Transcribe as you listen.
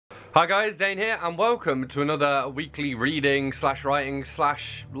Hi guys, Dane here, and welcome to another weekly reading slash writing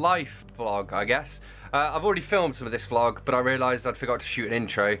slash life vlog, I guess. I've already filmed some of this vlog, but I realised I'd forgot to shoot an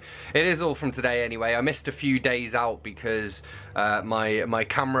intro. It is all from today anyway. I missed a few days out because my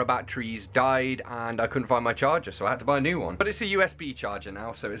camera batteries died and I couldn't find my charger, so I had to buy a new one. But it's a USB charger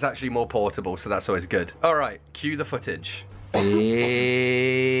now, so it's actually more portable, so that's always good. Alright, cue the footage. Piggy,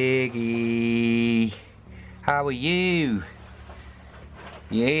 how are you?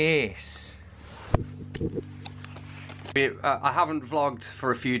 Yes. I haven't vlogged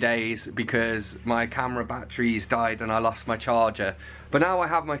for a few days because my camera batteries died and I lost my charger. But now I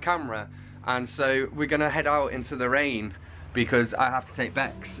have my camera, and so we're gonna head out into the rain because I have to take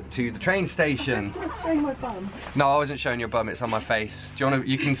Bex to the train station. You're showing my bum. No, I wasn't showing your bum, it's on my face. Do you wanna,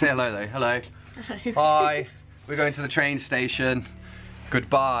 you can say hello though, hello. Hello. Hi, we're going to the train station.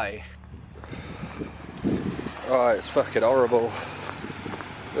 Goodbye. Oh, it's fucking horrible.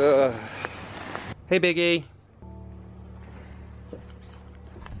 Hey Biggie.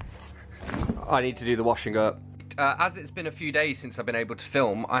 I need to do the washing up. As it's been a few days since I've been able to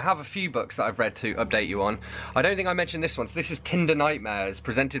film, I have a few books that I've read to update you on. I don't think I mentioned this one, so this is Tinder Nightmares,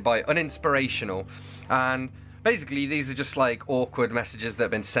 presented by Uninspirational. And basically these are just like awkward messages that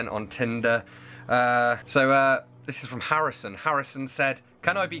have been sent on Tinder. This is from Harrison. Harrison said,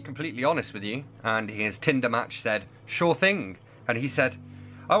 "Can I be completely honest with you?" And his Tinder match said, "Sure thing." And he said,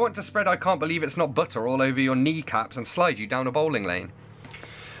 "I want to spread I can't believe it's not butter all over your kneecaps and slide you down a bowling lane."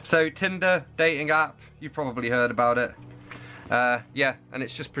 So Tinder, dating app, you've probably heard about it. Yeah, and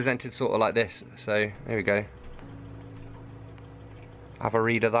it's just presented sort of like this. So there we go. Have a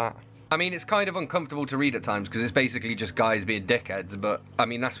read of that. I mean, it's kind of uncomfortable to read at times because it's basically just guys being dickheads, but I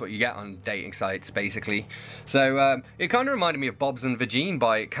mean, that's what you get on dating sites, basically. So it kind of reminded me of Bob's and Virgin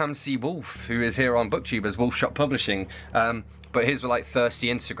by Cam C. Wolf, who is here on BookTube as Wolf Shop Publishing. But his were like thirsty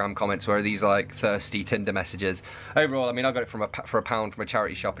Instagram comments, where these are like thirsty Tinder messages. Overall, I mean, I got it from for a pound from a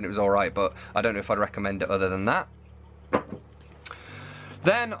charity shop and it was alright, but I don't know if I'd recommend it other than that.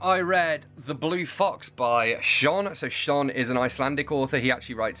 Then I read The Blue Fox by Sjon. So Sjon is an Icelandic author. He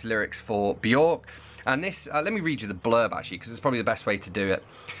actually writes lyrics for Björk. And this, let me read you the blurb actually, because it's probably the best way to do it.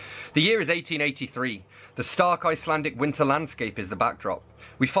 The year is 1883. The stark Icelandic winter landscape is the backdrop.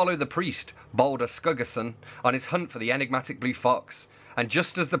 We follow the priest, Baldur Skuggason, on his hunt for the enigmatic blue fox. And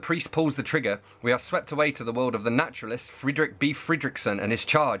just as the priest pulls the trigger, we are swept away to the world of the naturalist Friedrich B. Friedrichsen and his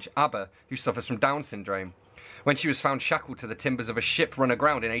charge, Abba, who suffers from Down syndrome. When she was found shackled to the timbers of a ship run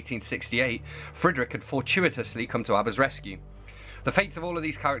aground in 1868, Friedrich had fortuitously come to Abba's rescue. The fates of all of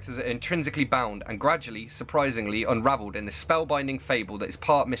these characters are intrinsically bound and gradually, surprisingly, unravelled in this spellbinding fable that is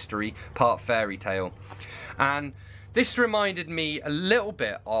part mystery, part fairy tale. And this reminded me a little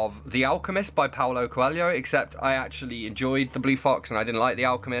bit of The Alchemist by Paolo Coelho, except I actually enjoyed The Blue Fox and I didn't like The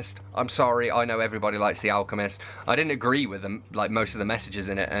Alchemist. I'm sorry, I know everybody likes The Alchemist. I didn't agree with them, like most of the messages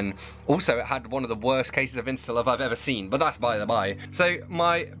in it, and also it had one of the worst cases of insta-love I've ever seen, but that's by the by. So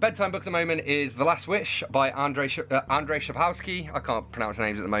my bedtime book at the moment is The Last Wish by Andrzej Sapkowski. I can't pronounce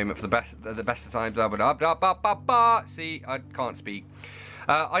names at the moment for the best of times. See, I can't speak.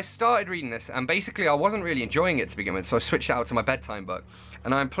 I started reading this and basically I wasn't really enjoying it to begin with, so I switched it out to my bedtime book,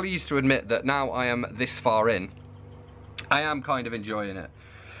 and I'm pleased to admit that now I am this far in, I am kind of enjoying it.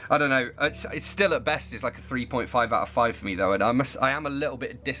 I don't know, it's still at best is like a 3.5 out of 5 for me though, and I am a little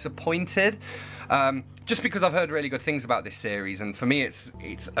bit disappointed, just because I've heard really good things about this series, and for me it's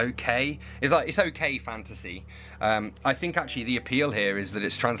okay. It's okay fantasy. I think actually the appeal here is that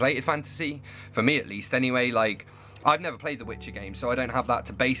it's translated fantasy, for me at least anyway. Like, I've never played the Witcher game, so I don't have that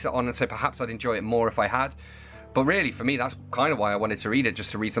to base it on, and so perhaps I'd enjoy it more if I had. But really, for me, that's kind of why I wanted to read it, just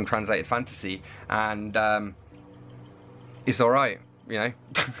to read some translated fantasy, and it's alright, you know.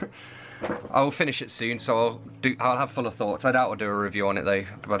 I will finish it soon, so I'll have fuller thoughts. I doubt I'll do a review on it though,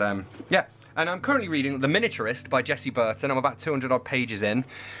 but yeah. And I'm currently reading The Miniaturist by Burton. I'm about 200 odd pages in,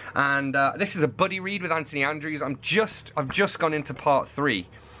 and this is a buddy read with Anthony Andrews. I've just gone into part 3.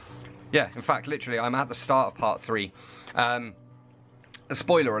 Yeah, in fact, literally, I'm at the start of part 3. A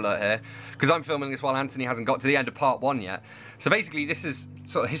spoiler alert here, because I'm filming this while Anthony hasn't got to the end of part 1 yet. So basically, this is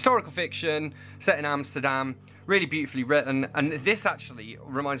sort of historical fiction, set in Amsterdam, really beautifully written, and this actually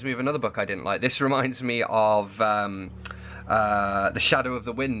reminds me of another book I didn't like. This reminds me of The Shadow of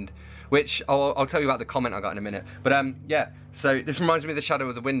the Wind, which I'll tell you about the comment I got in a minute. But yeah, So this reminds me of The Shadow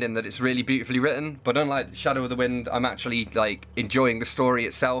of the Wind in that it's really beautifully written, but unlike The Shadow of the Wind, I'm actually like enjoying the story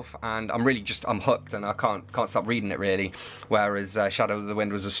itself, and I'm hooked, and I can't stop reading it really. Whereas Shadow of the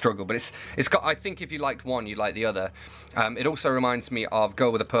Wind was a struggle, but it's got, I think if you liked one, you like the other. It also reminds me of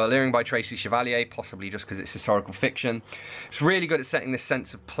Girl with a Pearl Earring by Tracy Chevalier, possibly just because it's historical fiction. It's really good at setting this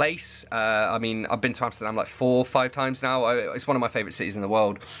sense of place. I mean, I've been to Amsterdam like 4 or 5 times now. It's one of my favourite cities in the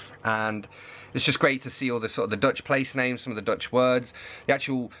world, and it's just great to see all the sort of the Dutch place names, some of the Dutch words, the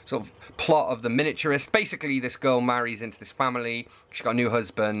actual sort of plot of the Miniaturist. Basically, this girl marries into this family, she's got a new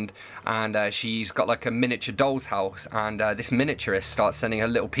husband, and she's got like a miniature doll's house, and this miniaturist starts sending her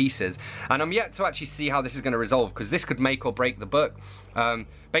little pieces. And I'm yet to actually see how this is going to resolve, because this could make or break the book.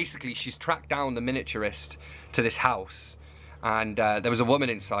 Basically, she's tracked down the miniaturist to this house, and there was a woman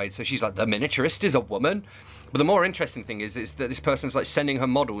inside, so she's like, the miniaturist is a woman? But the more interesting thing is that this person's like sending her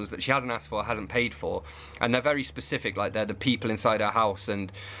models that she hasn't asked for, hasn't paid for, and they're very specific. Like they're the people inside her house, and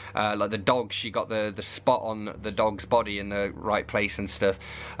like the dog, she got the spot on the dog's body in the right place and stuff,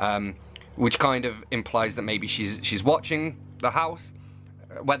 which kind of implies that maybe she's watching the house.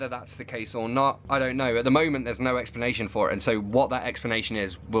 Whether that's the case or not, I don't know. At the moment, there's no explanation for it, and so what that explanation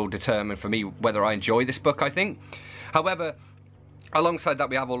is will determine for me whether I enjoy this book, I think. However, alongside that,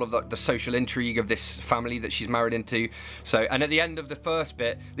 we have all of the social intrigue of this family that she's married into. So, and at the end of the first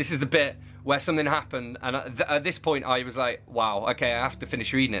bit, this is the bit where something happened, and at this point I was like, wow, okay, I have to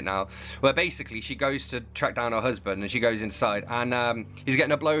finish reading it now. Where basically she goes to track down her husband, and she goes inside, and he's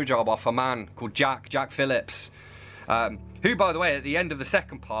getting a blowjob off a man called Jack Phillips, who, by the way, at the end of the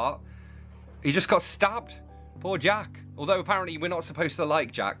second part, he just got stabbed. Poor Jack. Although apparently we're not supposed to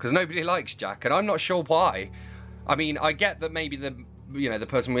like Jack, because nobody likes Jack, and I'm not sure why. I mean, I get that maybe the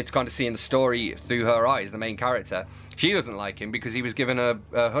person we're kind of seeing the story through her eyes, the main character, she doesn't like him because he was giving her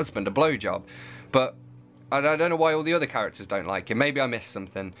husband a blowjob. But I don't know why all the other characters don't like him. Maybe I missed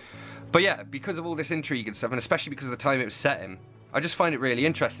something. But yeah, because of all this intrigue and stuff, and especially because of the time it was set in, I just find it really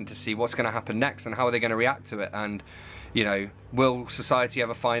interesting to see what's going to happen next and how are they going to react to it. And, you know, will society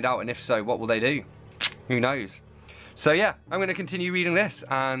ever find out? And if so, what will they do? Who knows? So yeah, I'm going to continue reading this,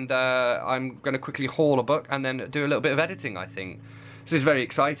 and I'm going to quickly haul a book and then do a little bit of editing, I think. This is very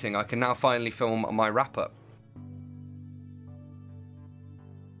exciting. I can now finally film my wrap-up.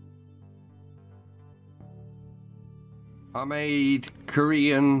 I made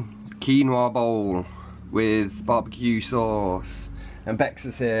Korean quinoa bowl with barbecue sauce, and Bex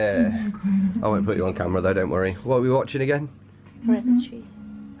is here. I won't put you on camera though, don't worry. What are we watching again? Hereditary.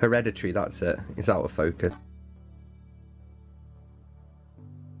 Hereditary, that's it. It's out of focus.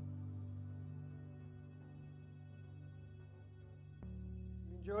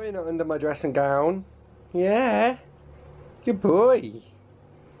 Enjoying it under my dressing gown? Yeah. Good boy.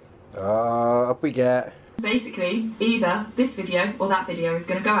 Up we get. Basically, either this video or that video is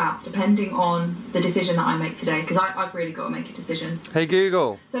going to go out depending on the decision that I make today, because I've really got to make a decision. Hey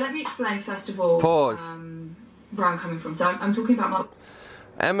Google. So let me explain first of all Pause. where I'm coming from. So I'm talking about my...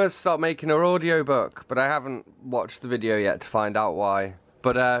 Emma's stopped making her audiobook, but I haven't watched the video yet to find out why.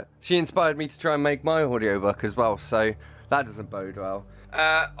 But she inspired me to try and make my audiobook as well, so that doesn't bode well.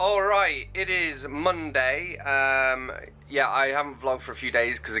 Alright, it is Monday. Yeah, I haven't vlogged for a few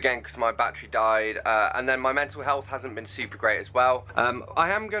days because my battery died, and then my mental health hasn't been super great as well.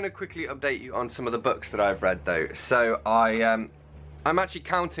 I am going to quickly update you on some of the books that I've read though. So I'm actually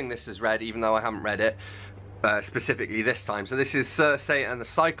counting this as read, even though I haven't read it specifically this time. So this is Circe and the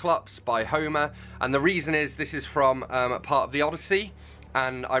Cyclops by Homer, and the reason is this is from part of the Odyssey,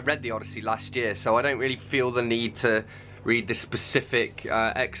 and I read the Odyssey last year, so I don't really feel the need to read this specific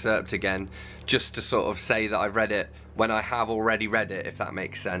excerpt again, just to sort of say that I've read it when I have already read it, if that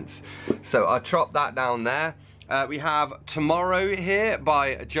makes sense. So I'll chop that down there. We have To-morrow here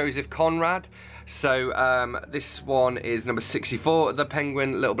by Joseph Conrad. So this one is number 64, The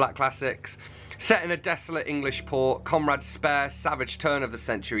Penguin Little Black Classics. Set in a desolate English port, Conrad's spare, savage turn of the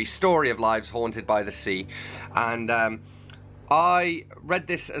century, story of lives haunted by the sea. And I read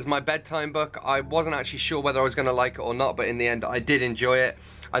this as my bedtime book. I wasn't actually sure whether I was going to like it or not, but in the end I did enjoy it.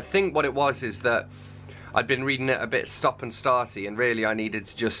 I think what it was is that I'd been reading it a bit stop and starty, and really I needed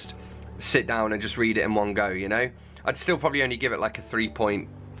to just sit down and just read it in one go, you know? I'd still probably only give it like a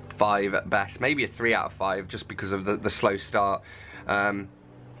 3.5 at best, maybe a 3 out of 5, just because of the slow start.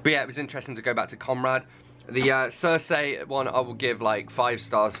 But yeah, it was interesting to go back to Conrad. The Circe one I will give like 5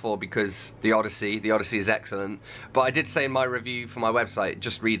 stars for, because the Odyssey is excellent. But I did say in my review for my website,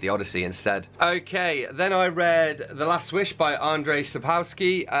 just read the Odyssey instead. Okay, then I read The Last Wish by Andrzej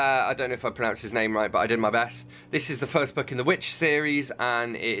Sapkowski. I don't know if I pronounced his name right, but I did my best. This is the first book in the Witch series,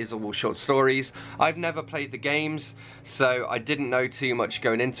 and it is all short stories. I've never played the games, so I didn't know too much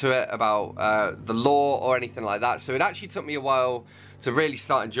going into it about the lore or anything like that. So it actually took me a while to really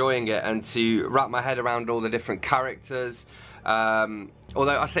start enjoying it and to wrap my head around all the different characters. Although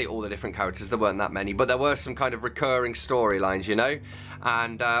I say all the different characters, there weren't that many, but there were some kind of recurring storylines, you know.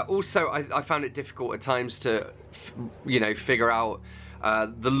 And also I found it difficult at times to, you know, figure out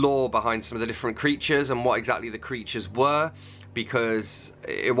the lore behind some of the different creatures and what exactly the creatures were, because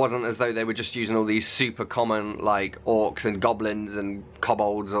it wasn't as though they were just using all these super common like orcs and goblins and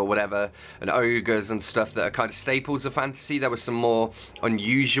kobolds or whatever and ogres and stuff that are kind of staples of fantasy. There were some more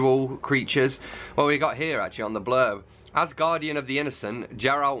unusual creatures. Well, we got here actually on the blurb: as guardian of the innocent,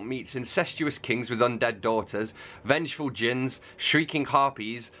 Geralt meets incestuous kings with undead daughters, vengeful djinns, shrieking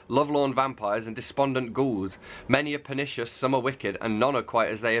harpies, lovelorn vampires and despondent ghouls. Many are pernicious, some are wicked, and none are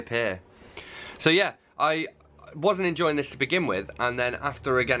quite as they appear. So yeah, I wasn't enjoying this to begin with, and then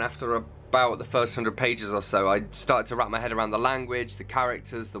after about the first 100 pages or so, I started to wrap my head around the language, the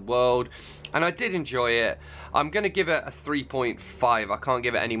characters, the world, and I did enjoy it. I'm going to give it a 3.5. I can't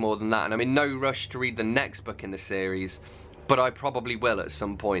give it any more than that, and I'm in no rush to read the next book in the series, but I probably will at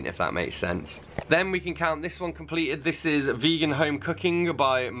some point, if that makes sense. Then we can count this one completed. This is Vegan Home Cooking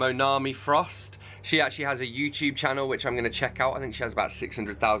by Monami Frost. She actually has a YouTube channel which I'm going to check out. I think she has about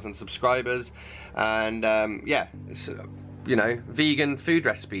 600,000 subscribers, and yeah, it's, you know, vegan food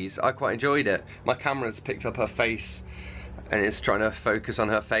recipes. I quite enjoyed it. My camera's picked up her face and it's trying to focus on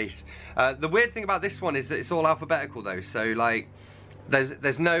her face. The weird thing about this one is that it's all alphabetical though, so like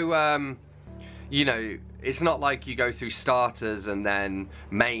there's no you know, it's not like you go through starters and then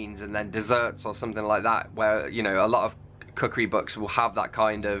mains and then desserts or something like that, where, you know, a lot of cookery books will have that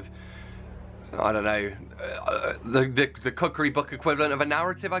kind of, I don't know, the cookery book equivalent of a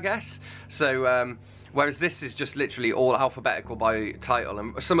narrative, I guess. So whereas this is just literally all alphabetical by title,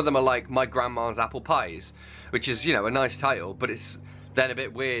 and some of them are like My Grandma's Apple Pies, which is, you know, a nice title, but it's then a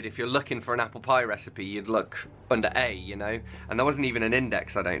bit weird. If you're looking for an apple pie recipe, you'd look under A, you know, and there wasn't even an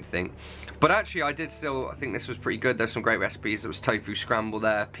index, I don't think. But actually I think this was pretty good. There's some great recipes. There was tofu scramble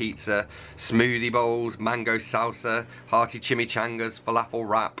there, pizza, smoothie bowls, mango salsa, hearty chimichangas, falafel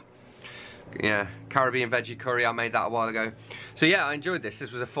wrap. Yeah, Caribbean veggie curry, I made that a while ago. So yeah, I enjoyed this.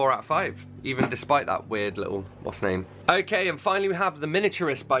 This was a 4 out of 5, even despite that weird little, what's name. Okay, and finally we have The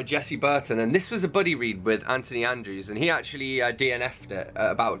Miniaturist by Jessie Burton, and this was a buddy read with Anthony Andrews, and he actually DNF'd it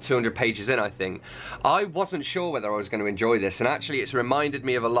about 200 pages in, I think. I wasn't sure whether I was going to enjoy this, and actually it's reminded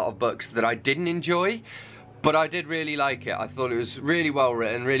me of a lot of books that I didn't enjoy, but I did really like it. I thought it was really well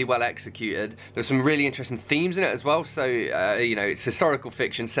written, really well executed. There's some really interesting themes in it as well. So, you know, it's historical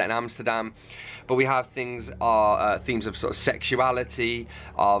fiction set in Amsterdam, but we have themes of sort of sexuality,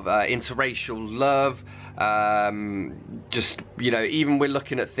 of interracial love, just, you know, even we're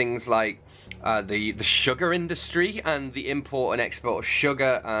looking at things like the sugar industry and the import and export of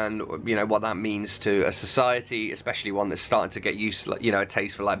sugar, and, you know, what that means to a society, especially one that's starting to get used to, like, you know, a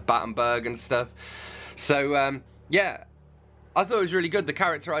taste for like Battenberg and stuff. So yeah, I thought it was really good. The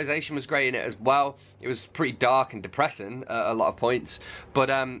characterization was great in it as well. It was pretty dark and depressing at a lot of points,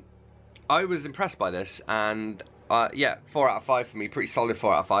 but I was impressed by this, and yeah, 4 out of 5 for me. Pretty solid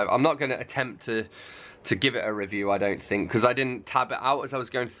 4 out of 5. I'm not going to attempt to give it a review, I don't think, because I didn't tab it out as I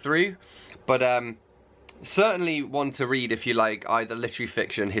was going through, but certainly one to read if you like either literary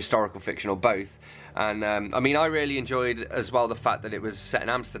fiction, historical fiction, or both. And I mean, I really enjoyed as well the fact that it was set in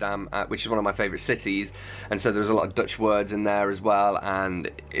Amsterdam, which is one of my favourite cities, and so there was a lot of Dutch words in there as well, and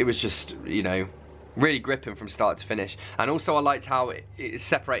it was just, you know, really gripping from start to finish. And also I liked how it's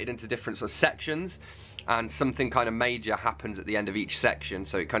separated into different sort of sections, and something kind of major happens at the end of each section,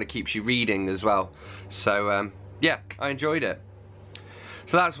 so it kind of keeps you reading as well. So yeah, I enjoyed it.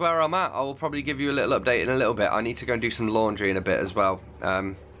 So that's where I'm at. I will probably give you a little update in a little bit. I need to go and do some laundry in a bit as well.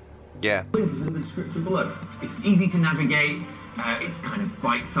 Yeah. Link is in the description below. It's easy to navigate. It's kind of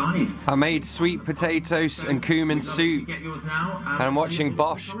bite-sized. I made sweet potatoes and cumin soup, and I'm watching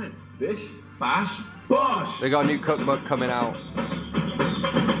Bosch. Bish, bash, Bosch. They got a new cookbook coming out.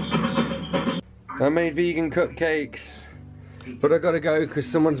 I made vegan cupcakes, but I gotta go because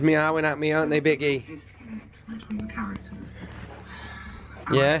someone's meowing at me, aren't they, Biggie?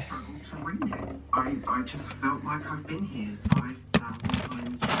 Yeah. I just felt like I've been here 5,000 times before.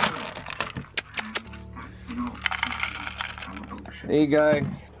 And that's not how adultship. There you go.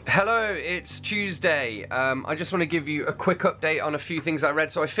 Hello, it's Tuesday. I just want to give you a quick update on a few things I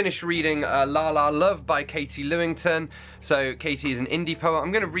read. So I finished reading La La Love by Katie Lewington. So Katie is an indie poet.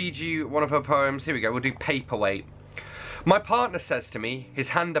 I'm going to read you one of her poems. Here we go, we'll do Paperweight. My partner says to me, his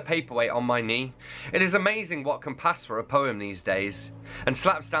hand a paperweight on my knee, "It is amazing what can pass for a poem these days," and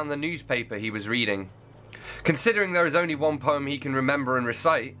slaps down the newspaper he was reading. Considering there is only one poem he can remember and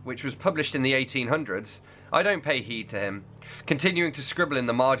recite, which was published in the 1800s, I don't pay heed to him. Continuing to scribble in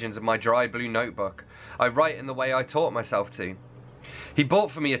the margins of my dry blue notebook, I write in the way I taught myself to. He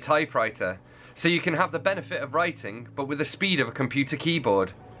bought for me a typewriter, so you can have the benefit of writing, but with the speed of a computer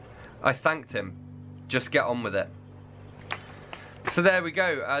keyboard. I thanked him. Just get on with it. So there we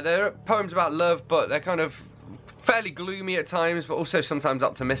go. They're poems about love, but they're kind of fairly gloomy at times, but also sometimes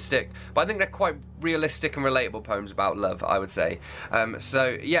optimistic. But I think they're quite realistic and relatable poems about love, I would say.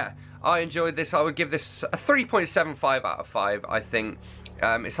 So yeah, I enjoyed this. I would give this a 3.75 out of 5, I think.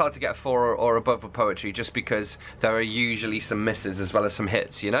 It's hard to get a 4 or above for poetry just because there are usually some misses as well as some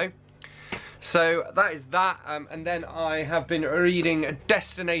hits, you know? So that is that, and then I have been reading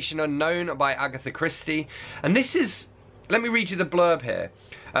Destination Unknown by Agatha Christie, and this is, let me read you the blurb here.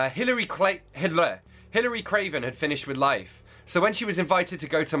 Hilary Craven had finished with life, so when she was invited to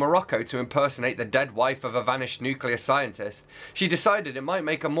go to Morocco to impersonate the dead wife of a vanished nuclear scientist, she decided it might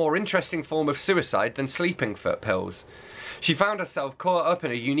make a more interesting form of suicide than sleeping pills. She found herself caught up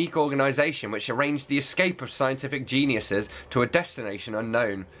in a unique organisation which arranged the escape of scientific geniuses to a destination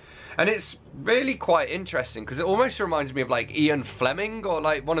unknown. And it's really quite interesting because it almost reminds me of like Ian Fleming or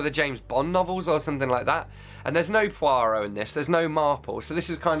like one of the James Bond novels or something like that. And there's no Poirot in this, there's no Marple, so this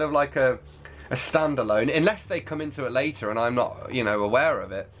is kind of like a standalone, unless they come into it later and I'm not, you know, aware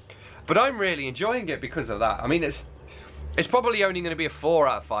of it. But I'm really enjoying it because of that. I mean, it's probably only going to be a 4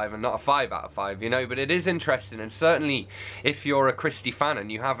 out of 5 and not a 5 out of 5, you know, but it is interesting, and certainly if you're a Christie fan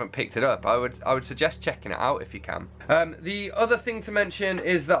and you haven't picked it up, I would suggest checking it out if you can. The other thing to mention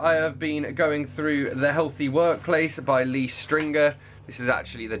is that I have been going through The Healthy Workplace by Leigh Stringer. This is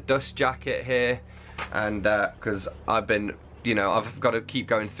actually the dust jacket here, and because I've been, you know, I've got to keep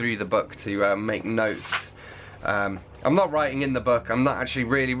going through the book to make notes. I'm not writing in the book, I'm not actually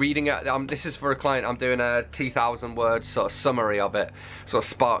really reading it. This is for a client, I'm doing a 2,000 word sort of summary of it, sort of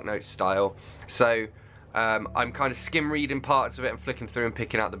Spark Notes style. So I'm kind of skim reading parts of it and flicking through and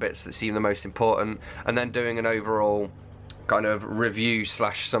picking out the bits that seem the most important, and then doing an overall kind of review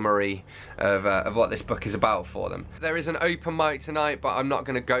slash summary of what this book is about for them. There is an open mic tonight, but I'm not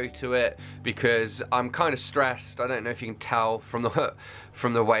going to go to it because I'm kind of stressed. I don't know if you can tell from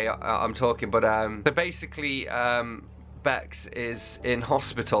the way I'm talking, but so basically Bex is in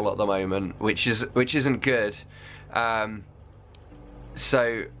hospital at the moment, which isn't good.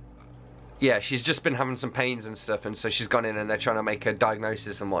 So yeah, she's just been having some pains and stuff, and so she's gone in and they're trying to make a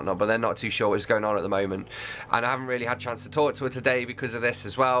diagnosis and whatnot, but they're not too sure what's going on at the moment. And I haven't really had a chance to talk to her today because of this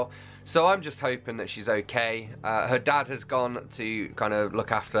as well. So I'm just hoping that she's okay. Her dad has gone to kind of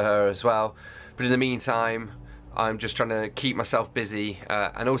look after her as well. But in the meantime, I'm just trying to keep myself busy,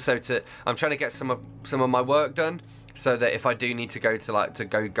 and also I'm trying to get some of my work done, so that if I do need to go to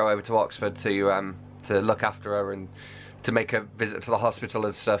go over to Oxford to look after her and to make a visit to the hospital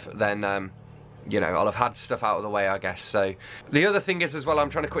and stuff, then you know, I'll have had stuff out of the way, I guess. So the other thing is as well, I'm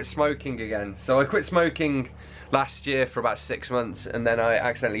trying to quit smoking again. So I quit smoking last year for about 6 months, and then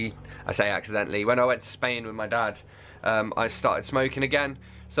I say accidentally, when I went to Spain with my dad, I started smoking again.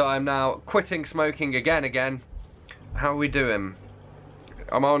 So I'm now quitting smoking again. How are we doing?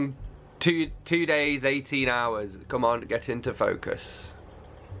 I'm on 2 days, 18 hours. Come on, get into focus.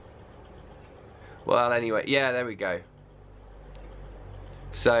 Well, anyway, yeah, there we go.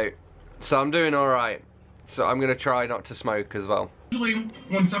 So I'm doing alright. So I'm going to try not to smoke as well. Usually,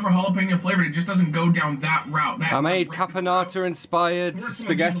 when stuff are jalapeno flavored, it just doesn't go down that route. I made caponata inspired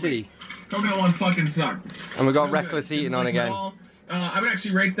spaghetti. Coconut ones fucking suck. And we got reckless eating on again. I would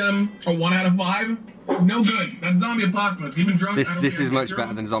actually rate them a 1 out of 5. No good. That's zombie apocalypse. Even drunk. This is much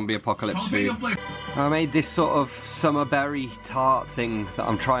better than zombie apocalypse food. I made this sort of summer berry tart thing that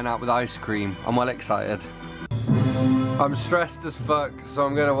I'm trying out with ice cream. I'm well excited. I'm stressed as fuck, so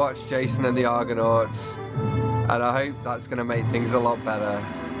I'm gonna watch Jason and the Argonauts, and I hope that's gonna make things a lot better.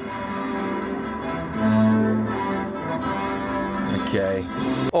 Okay.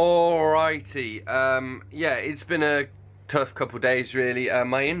 Alrighty. Yeah, it's been a tough couple days really.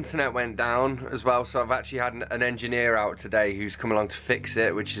 My internet went down as well, so I've actually had an engineer out today who's come along to fix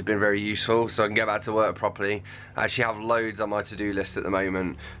it, which has been very useful, so I can get back to work properly. I actually have loads on my to-do list at the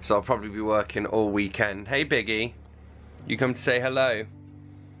moment, so I'll probably be working all weekend. Hey Biggie, you come to say hello.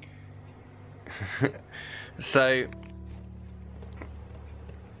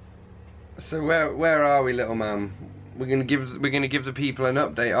 So where are we, little man? We're gonna give the people an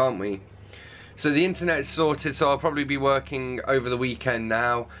update, aren't we? So the internet's sorted, so I'll probably be working over the weekend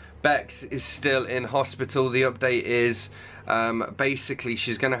now. Bex is still in hospital. The update is basically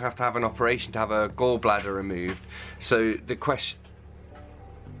she's gonna have to have an operation to have her gallbladder removed. So the question,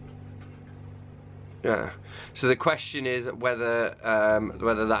 so the question is whether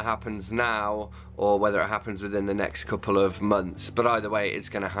that happens now or whether it happens within the next couple of months. But either way, it's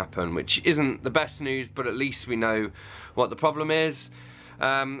going to happen, which isn't the best news, but at least we know what the problem is.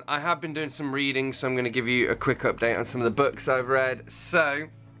 I have been doing some reading, so I'm going to give you a quick update on some of the books I've read. So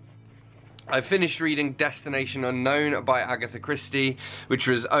I finished reading Destination Unknown by Agatha Christie, which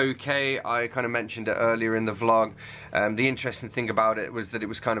was okay. I kind of mentioned it earlier in the vlog. The interesting thing about it was that it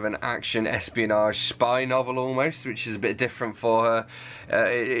was kind of an action espionage spy novel almost, which is a bit different for her.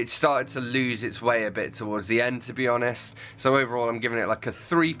 It started to lose its way a bit towards the end, to be honest. So overall I'm giving it like a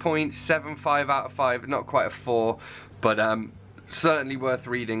 3.75 out of 5, not quite a 4, but certainly worth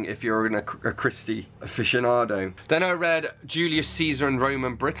reading if you're a Christie aficionado. Then I read Julius Caesar and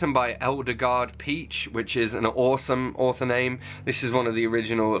Roman Britain by Eldegard Peach, which is an awesome author name. This is one of the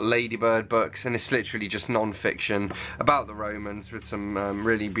original Ladybird books, and it's literally just non-fiction about the Romans with some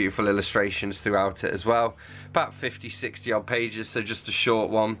really beautiful illustrations throughout it as well. About 50-60 odd pages, so just a short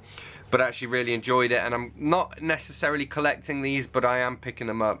one. But I actually really enjoyed it, and I'm not necessarily collecting these, but I am picking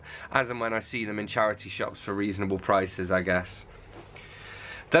them up as and when I see them in charity shops for reasonable prices, I guess.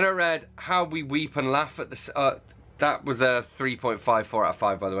 Then I read How We Weep and Laugh at the... that was a 3.54 out of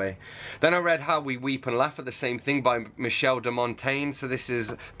 5, by the way. Then I read How We Weep and Laugh at the Same Thing by Michel de Montaigne. So this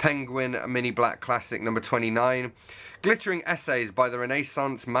is Penguin Mini Black Classic number 29. Glittering essays by the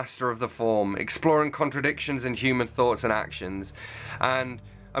Renaissance master of the form, exploring contradictions in human thoughts and actions. And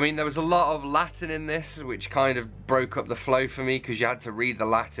I mean, there was a lot of Latin in this, which kind of broke up the flow for me because you had to read the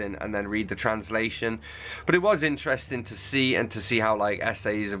Latin and then read the translation. But it was interesting to see, and to see how like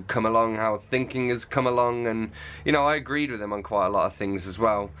essays have come along, how thinking has come along, and you know, I agreed with him on quite a lot of things as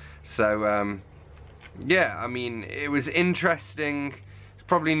well. So yeah, I mean, it was interesting. It's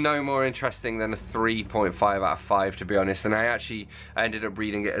probably no more interesting than a 3.5 out of 5, to be honest. And I ended up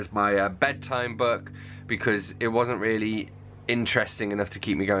reading it as my bedtime book because it wasn't really interesting enough to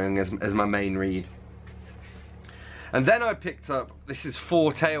keep me going as my main read. And then I picked up, this is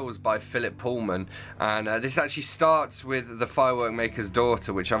Four Tales by Philip Pullman, and this actually starts with The Firework Maker's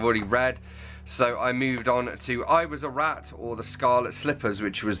Daughter, which I've already read. So I moved on to I Was a Rat, or The Scarlet Slippers,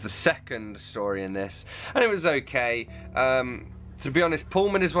 which was the second story in this, and it was okay. To be honest,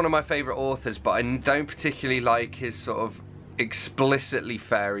 Pullman is one of my favourite authors, but I don't particularly like his sort of explicitly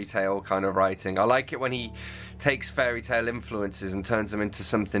fairy tale kind of writing. I like it when he takes fairy tale influences and turns them into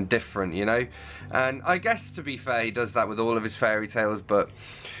something different, you know. And I guess, to be fair, he does that with all of his fairy tales, but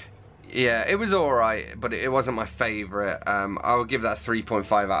yeah, it was alright, but it wasn't my favourite. I will give that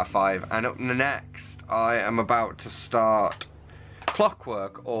 3.5 out of 5. And up next, I am about to start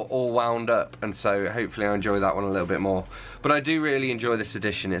Clockwork, or All Wound Up, and so hopefully I enjoy that one a little bit more. But I do really enjoy this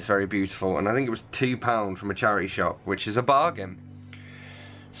edition. It's very beautiful, and I think it was £2 from a charity shop, which is a bargain.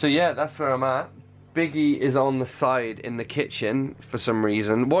 So yeah, that's where I'm at. Biggie is on the side in the kitchen for some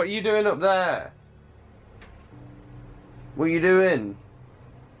reason. What are you doing up there? What are you doing?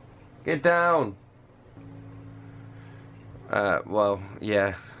 Get down. Well,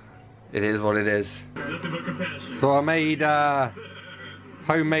 yeah, it is what it is. So I made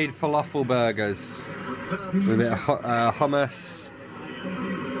homemade falafel burgers with a bit of hummus,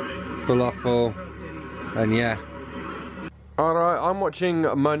 falafel, and yeah. Alright, I'm watching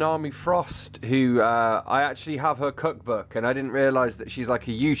Monami Frost, who I actually have her cookbook, and I didn't realise that she's like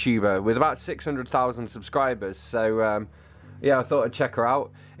a YouTuber with about 600,000 subscribers, so yeah, I thought I'd check her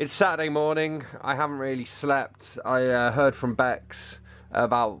out. It's Saturday morning, I haven't really slept. I heard from Bex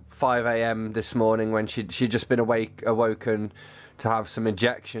about 5 AM this morning when she'd just been awoken to have some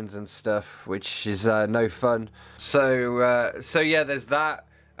injections and stuff, which is no fun. So yeah, there's that.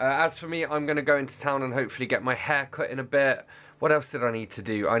 As for me, I'm going to go into town and hopefully get my hair cut in a bit. What else did I need to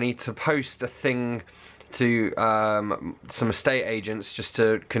do? I need to post a thing to some estate agents just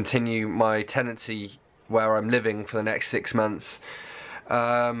to continue my tenancy where I'm living for the next 6 months.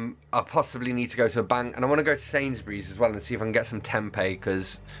 I possibly need to go to a bank, and I want to go to Sainsbury's as well and see if I can get some tempeh,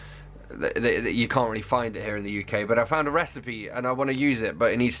 because you can't really find it here in the UK. But I found a recipe and I want to use it,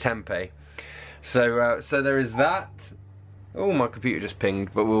 but it needs tempeh. So there is that. Oh, my computer just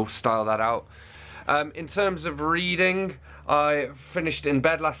pinged, but we'll style that out. In terms of reading, I finished in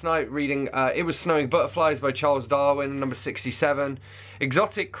bed last night reading It Was Snowing Butterflies by Charles Darwin, number 67.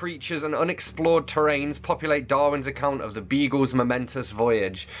 Exotic creatures and unexplored terrains populate Darwin's account of the Beagle's momentous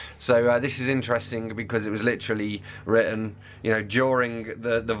voyage. So this is interesting because it was literally written, you know, during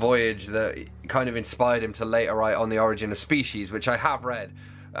the voyage that kind of inspired him to later write On the Origin of Species, which I have read,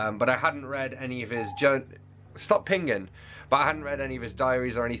 but I hadn't read any of his Stop pinging. But I hadn't read any of his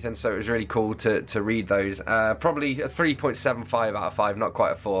diaries or anything, so it was really cool to read those. Probably a 3.75 out of 5, not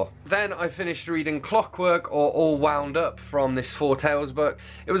quite a 4. Then I finished reading Clockwork, or All Wound Up, from this Four Tales book.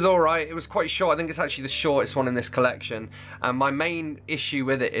 It was alright, it was quite short. I think it's actually the shortest one in this collection. And my main issue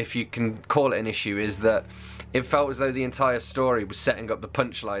with it, if you can call it an issue, is that it felt as though the entire story was setting up the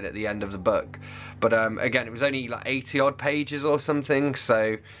punchline at the end of the book. But again, it was only like 80 odd pages or something,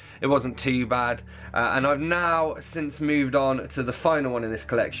 so it wasn't too bad. And I've now since moved on to the final one in this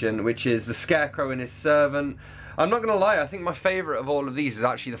collection, which is The Scarecrow and His Servant. I'm not going to lie, I think my favourite of all of these is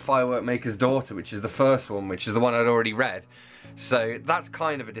actually The Firework Maker's Daughter, which is the first one, which is the one I'd already read. So that's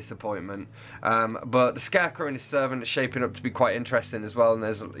kind of a disappointment. But The Scarecrow and His Servant is shaping up to be quite interesting as well. And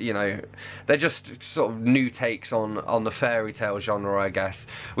there's, you know, they're just sort of new takes on the fairy tale genre, I guess,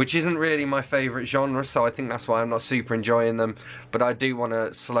 which isn't really my favourite genre. So I think that's why I'm not super enjoying them. But I do want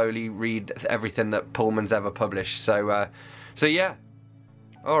to slowly read everything that Pullman's ever published. So, so yeah.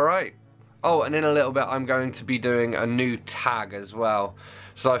 All right. Oh, and in a little bit I'm going to be doing a new tag as well.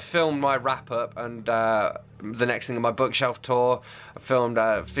 So I filmed my wrap up and the next thing on my bookshelf tour. I filmed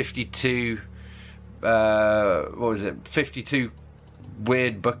 52 what was it? 52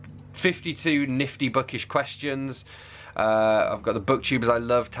 nifty bookish questions. I've got the booktubers I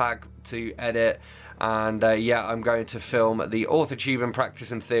love tag to edit. And yeah, I'm going to film the AuthorTube and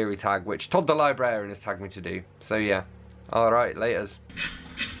Practice and Theory tag, which Todd the Librarian has tagged me to do. So yeah. Alright, laters.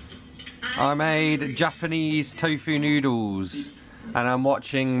 I made Japanese tofu noodles. And I'm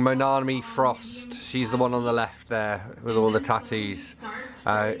watching Monami Frost. She's the one on the left there with all the tattoos.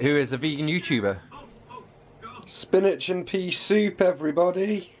 Who is a vegan YouTuber. Spinach and pea soup,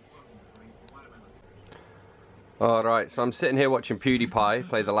 everybody. Alright, so I'm sitting here watching PewDiePie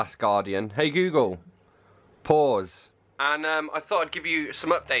play The Last Guardian. Hey Google, pause. And I thought I'd give you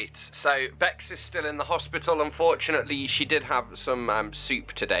some updates. So Bex is still in the hospital, unfortunately. She did have some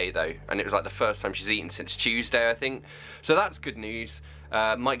soup today though, and it was like the first time she's eaten since Tuesday, I think. So that's good news.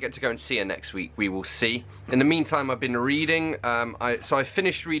 Might get to go and see her next week, we will see. In the meantime, I've been reading. So I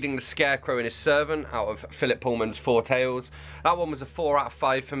finished reading The Scarecrow and His Servant out of Philip Pullman's Four Tales. That one was a 4 out of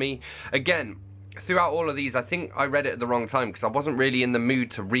 5 for me. Again, throughout all of these, I think I read it at the wrong time because I wasn't really in the mood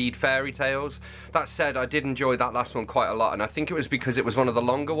to read fairy tales. That said, I did enjoy that last one quite a lot, and I think it was because it was one of the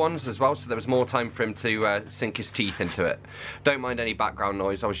longer ones as well, so there was more time for him to sink his teeth into it. Don't mind any background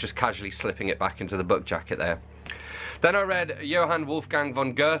noise, I was just casually slipping it back into the book jacket there. Then I read Johann Wolfgang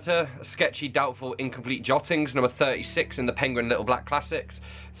von Goethe, Sketchy, Doubtful, Incomplete Jottings, number 36 in the Penguin Little Black Classics.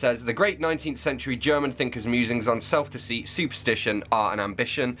 It says, the great 19th century German thinker's musings on self-deceit, superstition, art and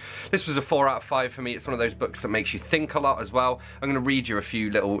ambition. This was a 4 out of 5 for me. It's one of those books that makes you think a lot as well. I'm going to read you a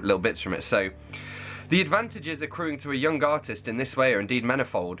few little bits from it. So, the advantages accruing to a young artist in this way are indeed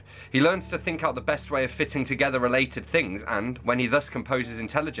manifold. He learns to think out the best way of fitting together related things, and, when he thus composes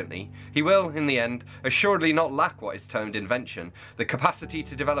intelligently, he will, in the end, assuredly not lack what is termed invention, the capacity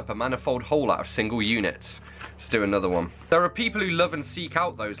to develop a manifold whole out of single units. Let's do another one. There are people who love and seek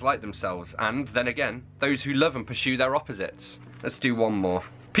out those like themselves, and, then again, those who love and pursue their opposites. Let's do one more.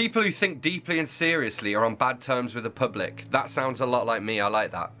 People who think deeply and seriously are on bad terms with the public. That sounds a lot like me, I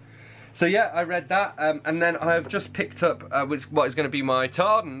like that. So yeah, I read that, and then I've just picked up what is going to be my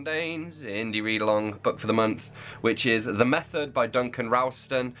Todd and Dane's indie read-along book for the month, which is The Method by Duncan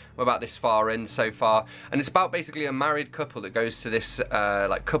Ralston. We're about this far in so far, and it's about basically a married couple that goes to this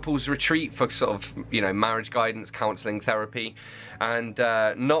like couples retreat for sort of, you know, marriage guidance, counselling, therapy, and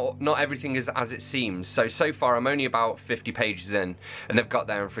not everything is as it seems. So far I'm only about 50 pages in, and they've got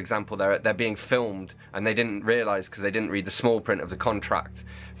there, and for example, they're being filmed, and they didn't realise because they didn't read the small print of the contract.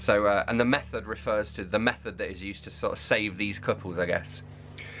 So, and the method refers to the method that is used to sort of save these couples, I guess.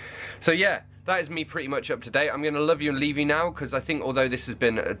 So yeah, that is me pretty much up to date. I'm going to love you and leave you now, because I think although this has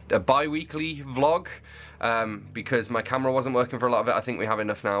been a bi-weekly vlog, because my camera wasn't working for a lot of it, I think we have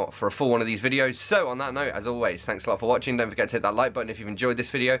enough now for a full one of these videos. So on that note, as always, thanks a lot for watching. Don't forget to hit that like button if you've enjoyed this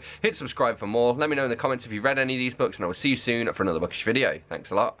video. Hit subscribe for more. Let me know in the comments if you've read any of these books, and I will see you soon for another bookish video.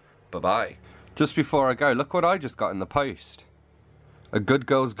 Thanks a lot. Bye-bye. Just before I go, look what I just got in the post. A Good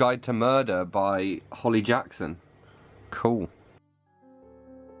Girl's Guide to Murder by Holly Jackson. Cool.